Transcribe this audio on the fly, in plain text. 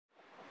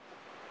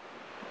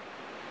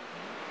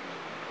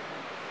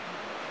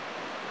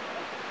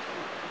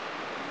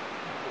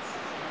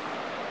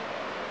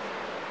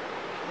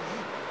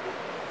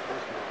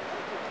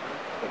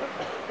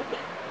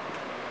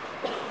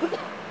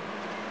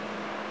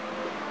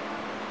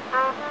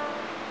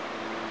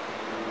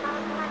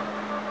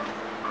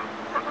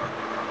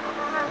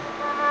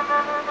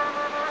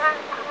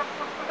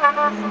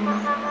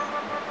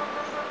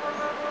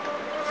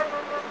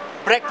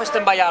Breakfast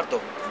in Bayardo.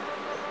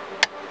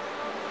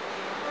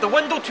 The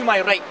window to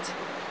my right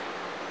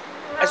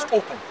is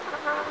open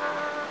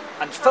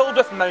and filled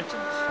with mountains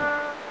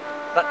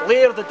that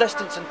layer the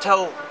distance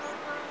until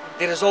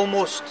there is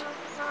almost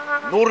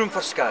no room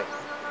for sky.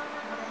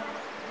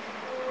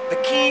 The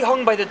key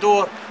hung by the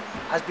door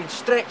has been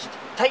stretched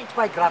tight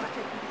by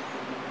gravity.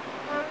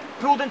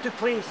 Pulled into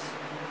place,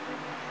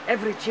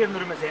 every chair in the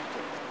room is empty.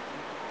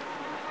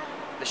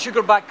 The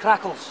sugar bag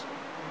crackles,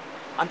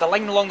 and the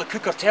line along the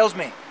cooker tells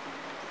me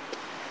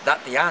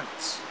that the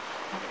ants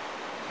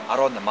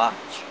are on the march.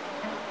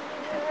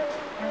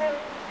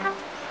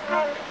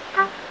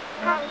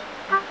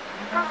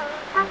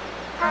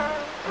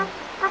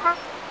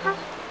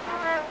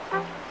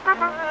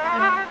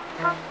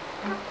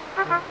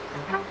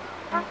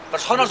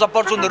 There's hundreds of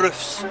birds on the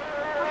roofs.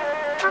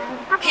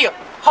 Here,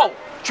 how?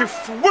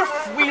 Choof,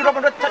 woof, wee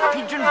robin-tit,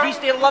 pigeon,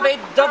 breasty,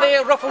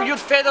 lovey-dovey, ruffle your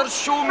feathers,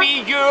 show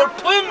me your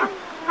plume.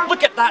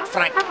 Look at that,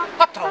 Frank.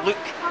 Not a look,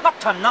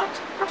 not a nut.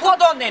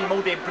 Plod on then,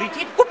 mouldy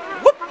breated. Whoop,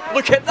 whoop.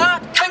 Look at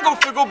that. Bingo,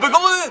 foogle,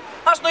 boogaloo.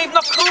 That's not even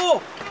a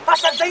crow.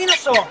 That's a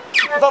dinosaur.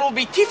 There'll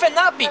be teeth in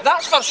that beak,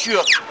 that's for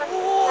sure.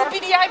 Oh,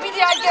 beady eye, get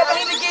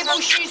behind the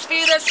gable, she's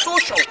fair as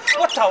social.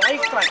 What a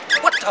life,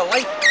 Frank. What a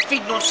life.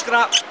 Feeding on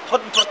scraps,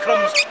 hunting for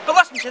crumbs. But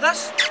listen to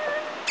this.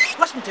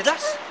 Listen to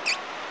this.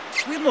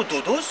 We're no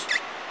dodos.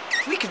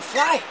 We can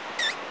fly.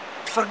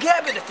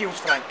 Forget about the fields,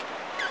 Frank.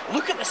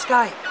 Look at the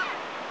sky.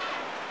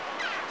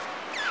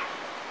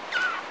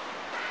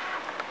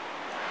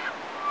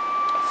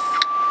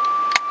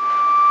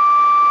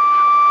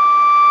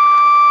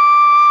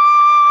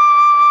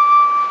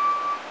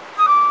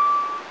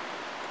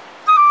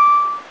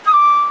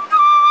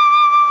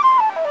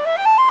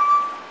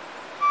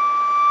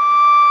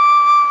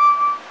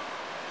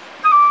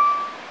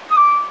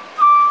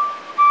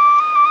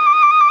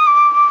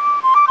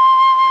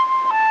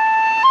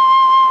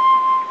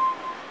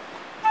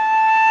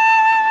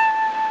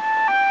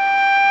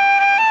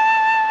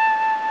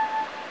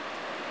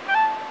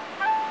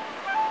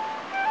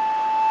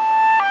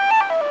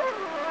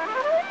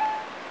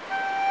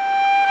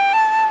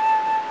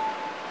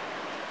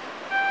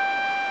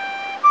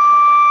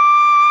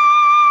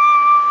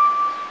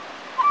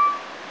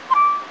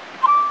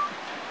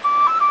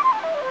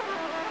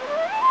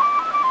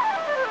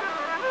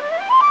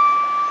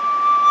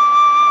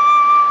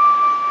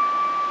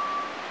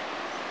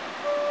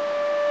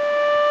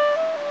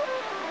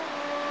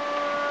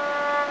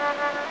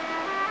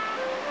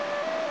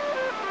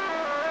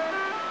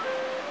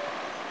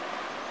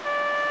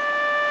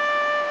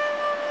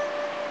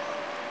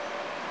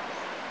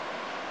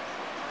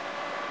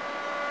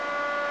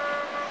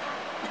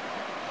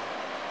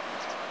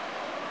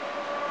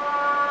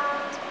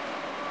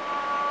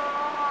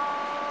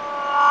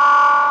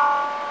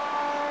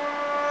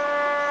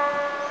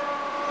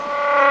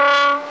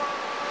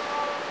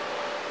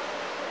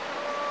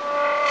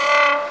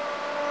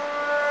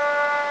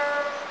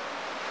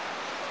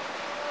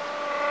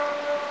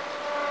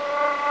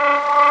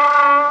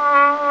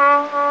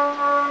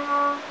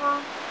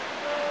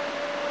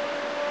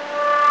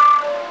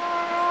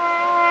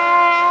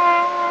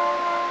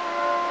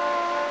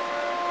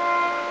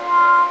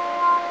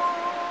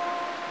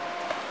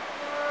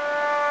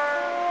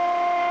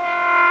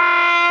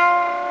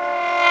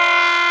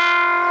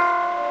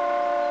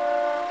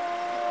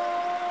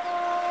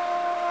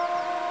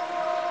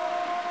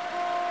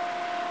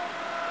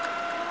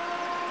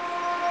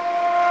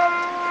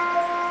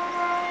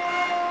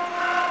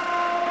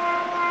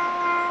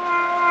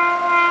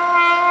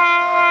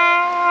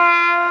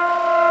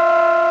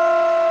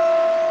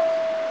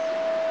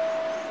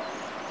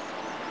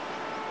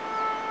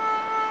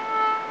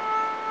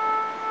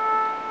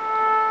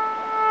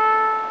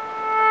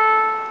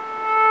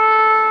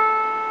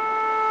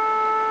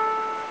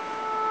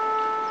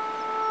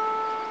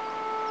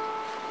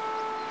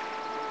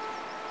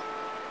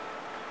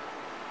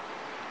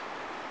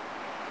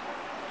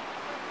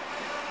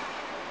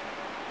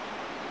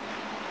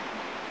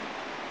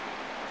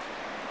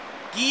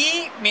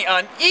 Me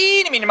an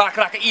eeny meeny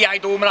macraca I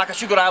do manaca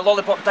sugar eye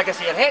lollipop take a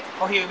say your head.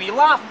 I'll hear we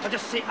laugh. I'll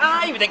just say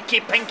aye with dinky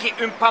pinky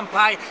pam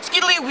pie.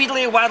 Skiddly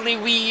weedly waddly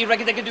wee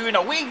riggy diggy doo and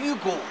away you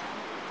go.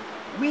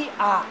 We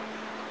are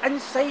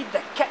inside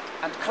the kick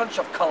and crunch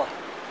of colour,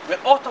 where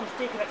autumn's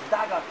taken its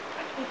dagger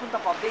and opened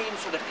up our veins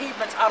so the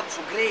pavements aren't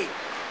so grey.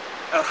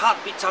 Our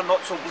heartbeats are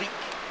not so bleak.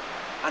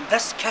 And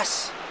this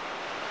kiss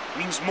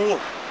means more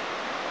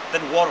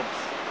than warmth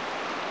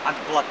and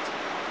blood.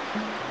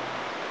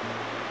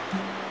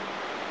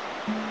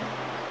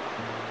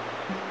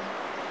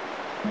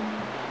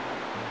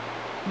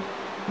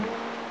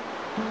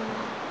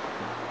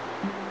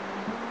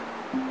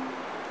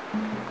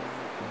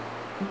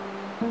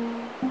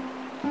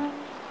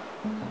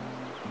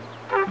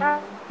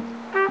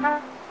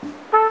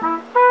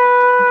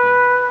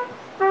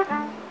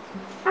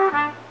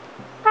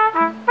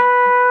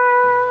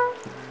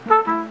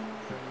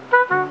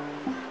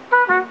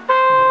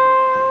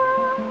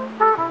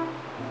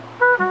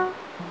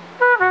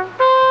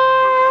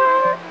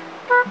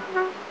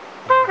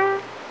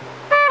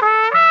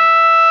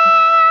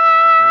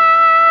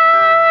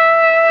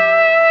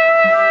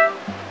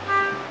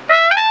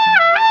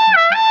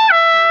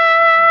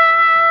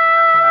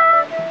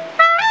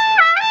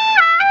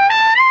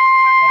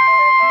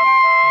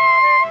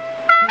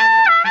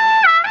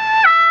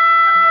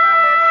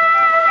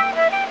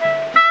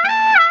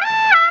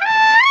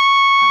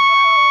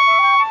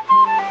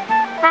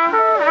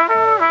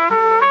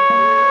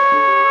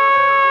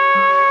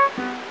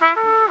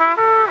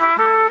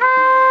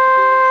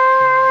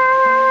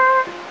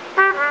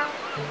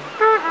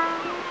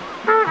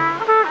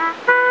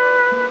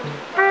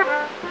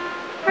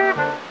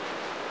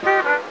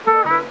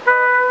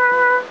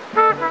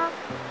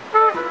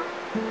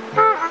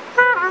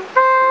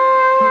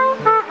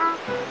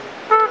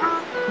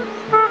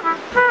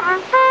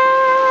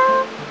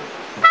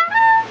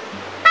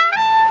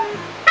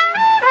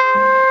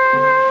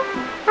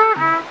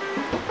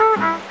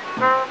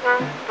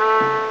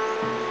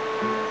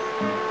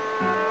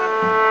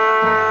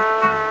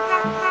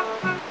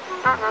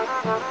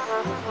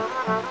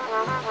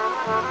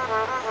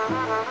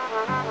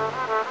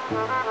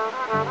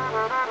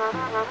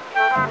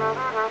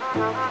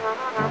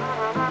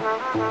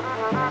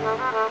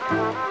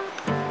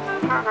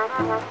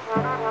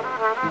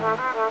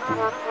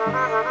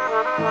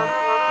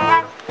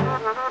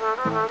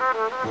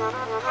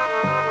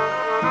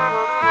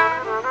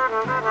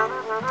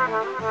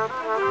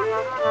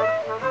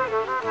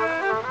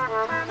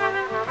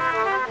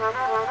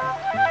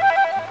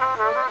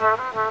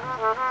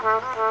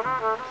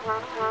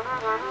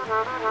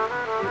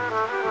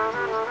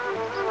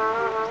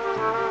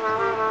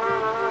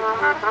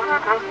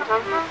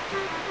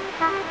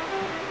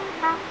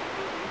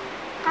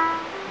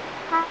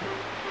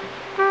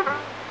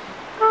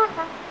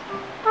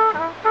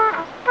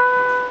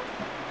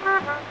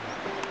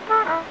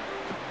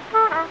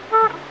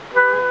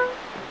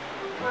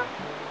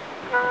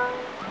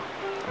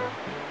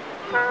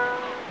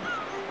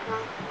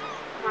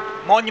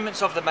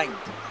 Monuments of the mind.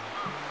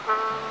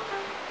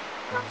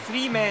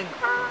 Three men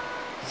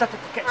sit at the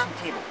kitchen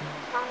table.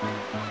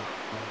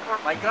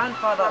 My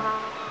grandfather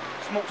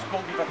smokes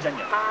Goldie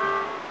Virginia.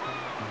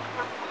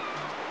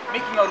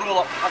 Making a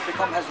roll-up has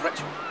become his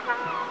ritual.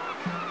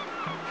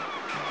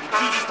 He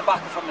teases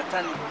tobacco from the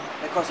tin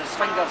because his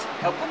fingers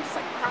help him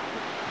think.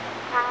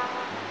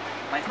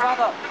 My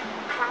father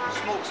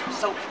smokes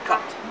silk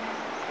cut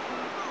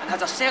and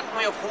has a certain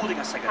way of holding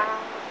a cigarette,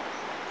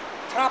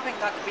 trapping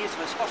it at the base of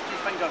his first two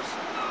fingers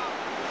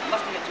and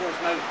lifting it to his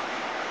mouth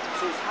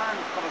so his hand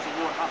covers the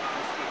lower half of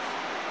his face.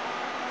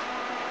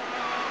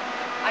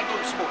 I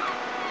don't smoke,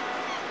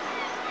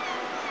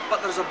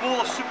 but there's a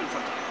bowl of soup in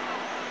front of me.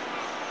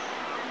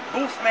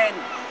 Both men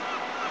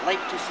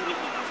like to see me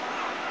eat.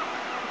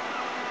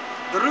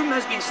 The room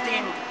has been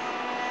stained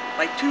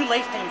by 2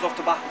 lifetimes of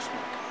tobacco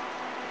smoke,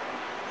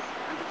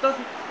 and it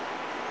doesn't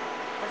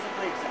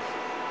physically exist,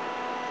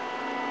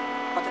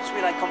 but it's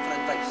where I come for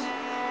advice.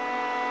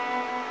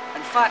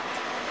 In fact,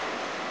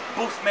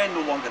 both men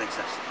no longer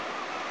exist,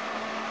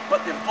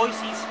 but their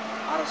voices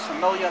are as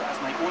familiar as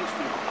my own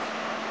feelings.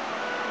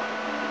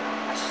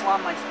 I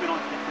slam my spoon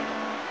onto the table.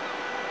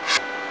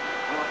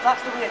 Well, if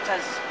that's the way it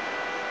is,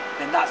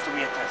 then that's the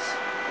way it is.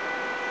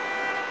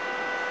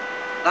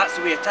 That's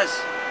the way it is,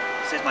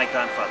 says my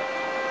grandfather.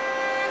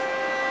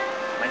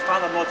 My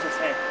father nods his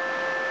head.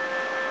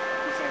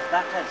 He says,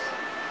 that is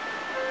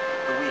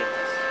the way it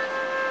is.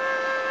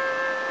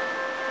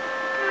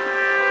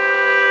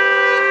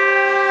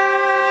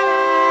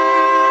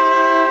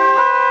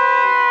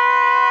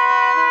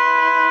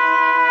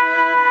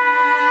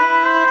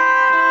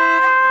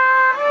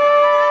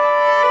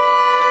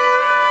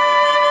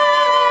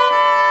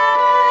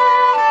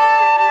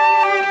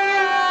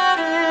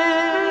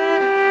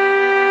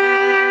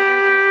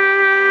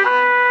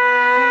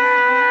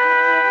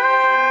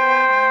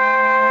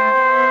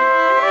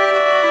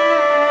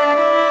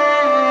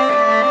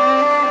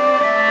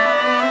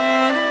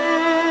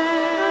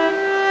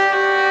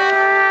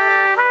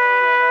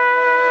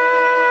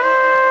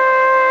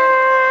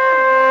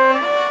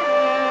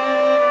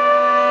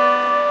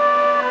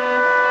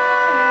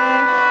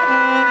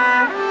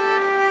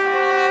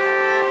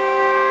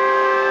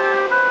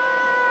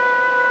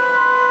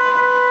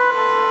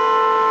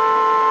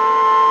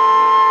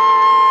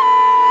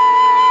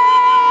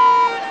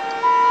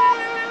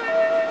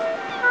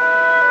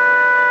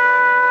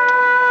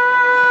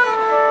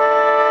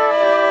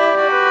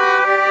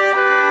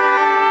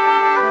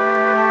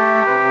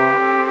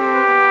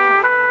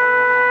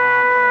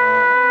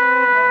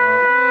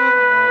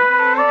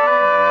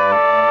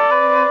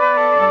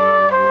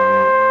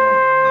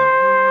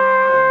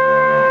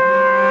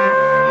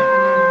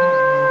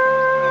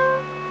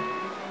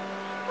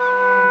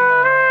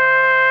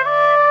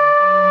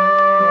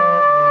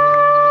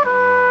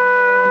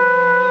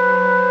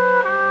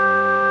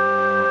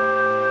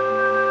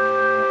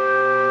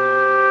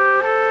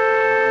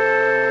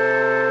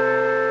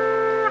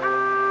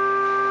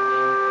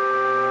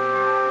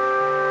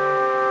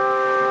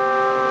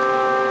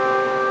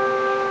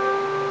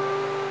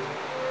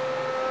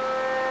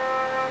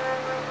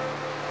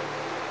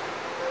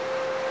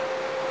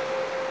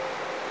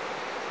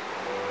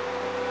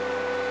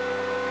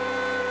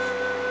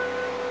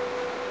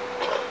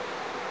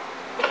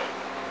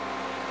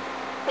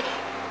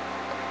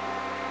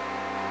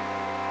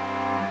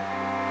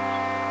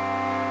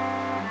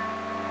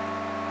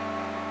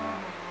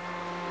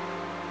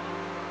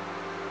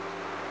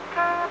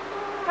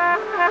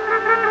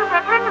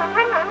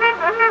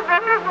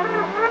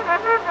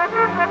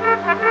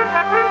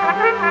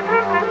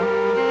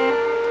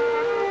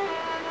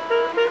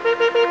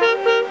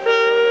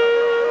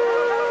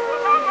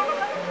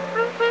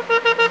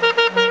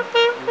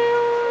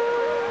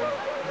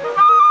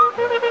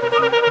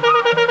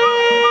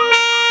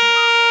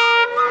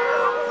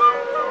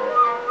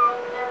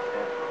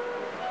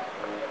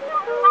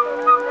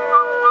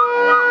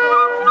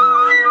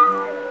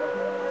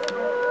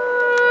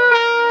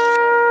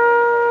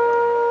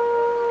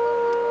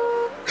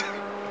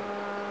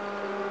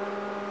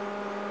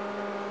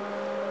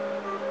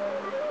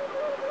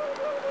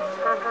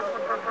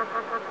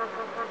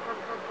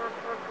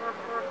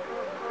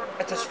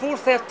 It is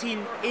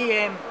 4:13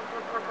 AM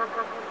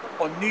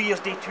on New Year's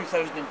Day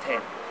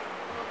 2010.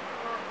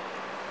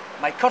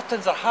 My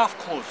curtains are half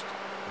closed.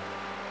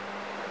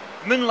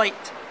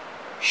 Moonlight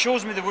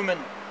shows me the woman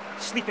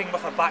sleeping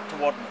with her back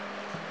toward me.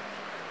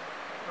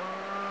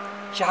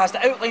 She has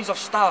the outlines of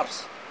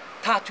stars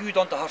tattooed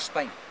onto her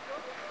spine.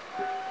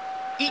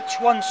 Each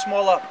one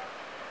smaller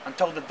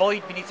until the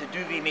void beneath the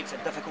duvet makes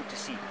it difficult to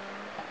see.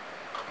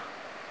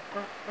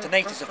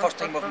 Tonight is the first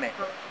time we've met.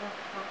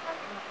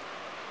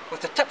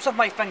 With the tips of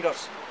my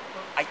fingers,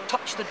 I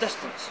touch the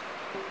distance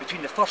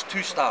between the first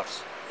two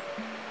stars.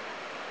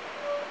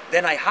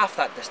 Then I half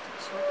that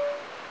distance,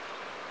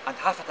 and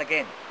half it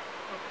again,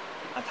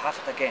 and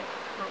half it again.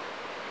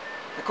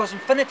 Because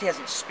infinity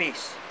isn't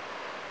space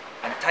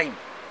and time.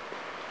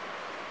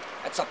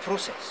 It's a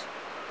process.